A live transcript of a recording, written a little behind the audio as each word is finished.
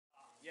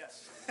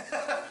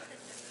Yes.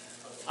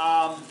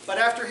 But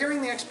after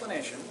hearing the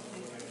explanation,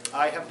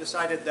 I have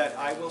decided that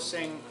I will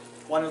sing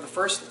one of the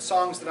first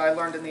songs that I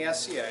learned in the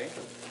SCA.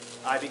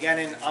 I began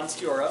in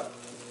Anstiora,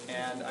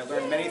 and I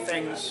learned many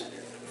things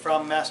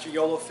from Master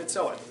Iolo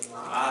Fitzowen.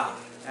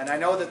 And I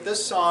know that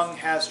this song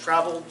has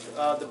traveled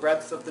the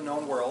breadth of the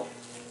known world,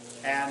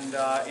 and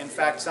in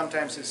fact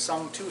sometimes is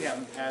sung to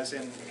him, as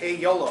in, "Hey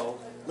Iolo,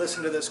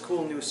 listen to this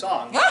cool new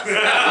song."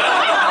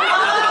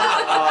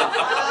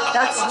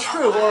 That's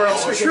true oral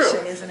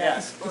tradition, isn't it?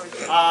 Yes.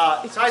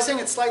 So I sing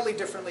it slightly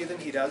differently than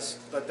he does,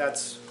 but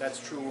that's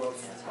true of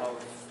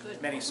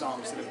many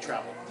songs that have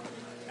traveled.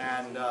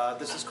 And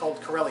this is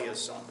called Karelia's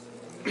song.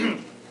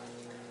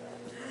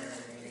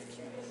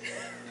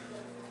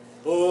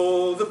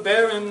 Oh, the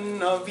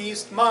Baron of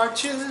East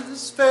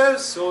Marches, fair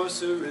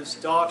sorceress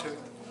daughter,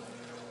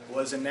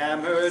 was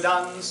enamored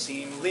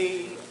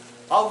unseemly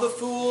of the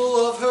fool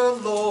of her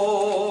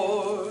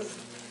lord.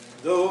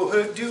 Though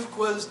her duke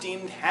was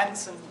deemed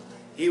handsome,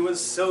 he was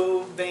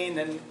so vain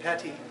and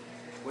petty,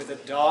 with a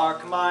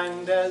dark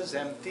mind as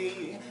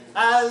empty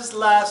as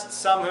last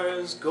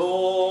summer's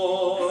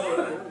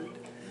gourd.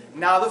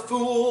 Now the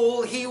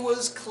fool, he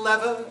was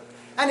clever,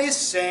 and he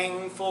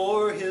sang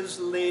for his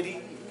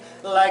lady,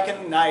 like a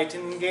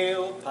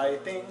nightingale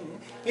piping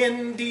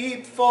in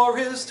deep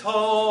forest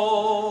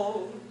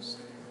halls.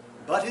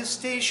 But his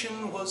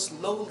station was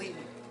lowly,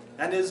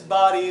 and his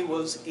body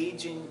was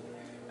aging,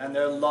 and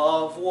their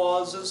love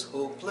was as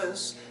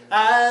hopeless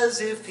as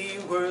if he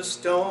were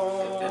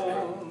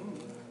stone.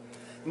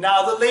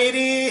 Now the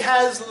lady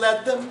has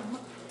led them,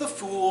 the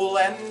fool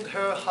and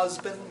her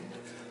husband,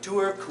 to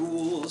her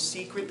cool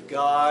secret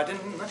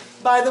garden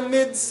by the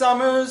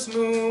midsummer's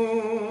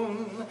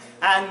moon,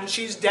 and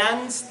she's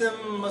danced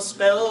them a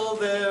spell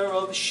there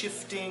of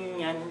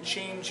shifting and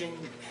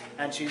changing,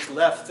 and she's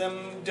left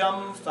them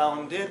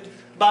dumbfounded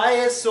by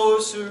a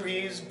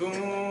sorcery's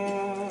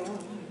boon.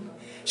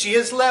 She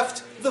has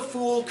left the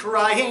fool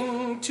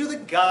crying to the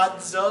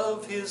gods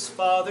of his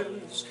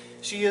fathers.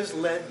 She has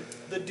led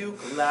the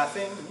duke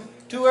laughing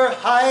to her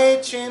high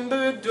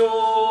chamber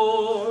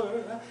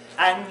door,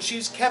 and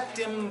she's kept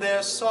him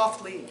there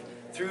softly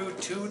through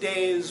 2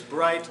 days'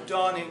 bright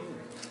dawning,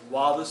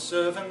 while the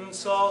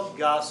servants all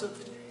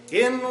gossiped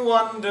in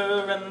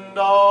wonder and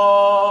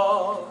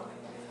awe.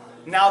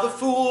 Now the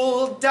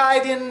fool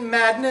died in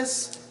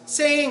madness,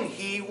 saying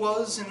he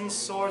was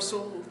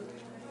ensorcelled,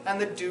 and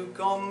the duke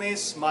only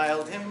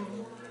smiled him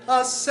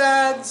a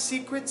sad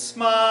secret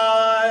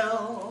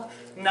smile.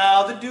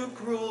 Now the duke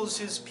rules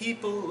his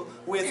people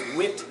with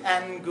wit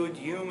and good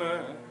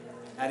humor,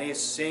 and he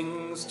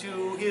sings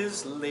to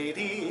his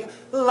lady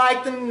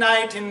like the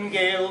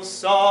nightingale's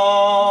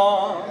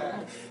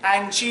song.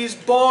 And she's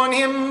borne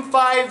him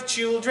 5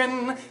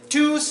 children,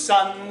 2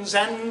 sons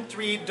and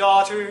 3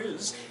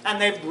 daughters, and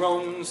they've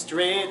grown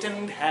straight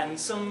and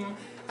handsome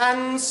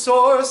and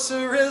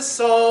sorceress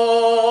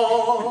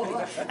all.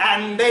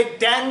 And they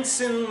dance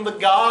in the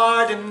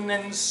garden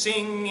and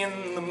sing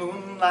in the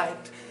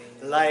moonlight,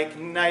 like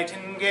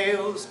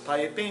nightingales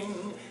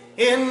piping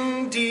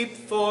in deep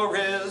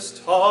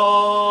forest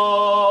hall.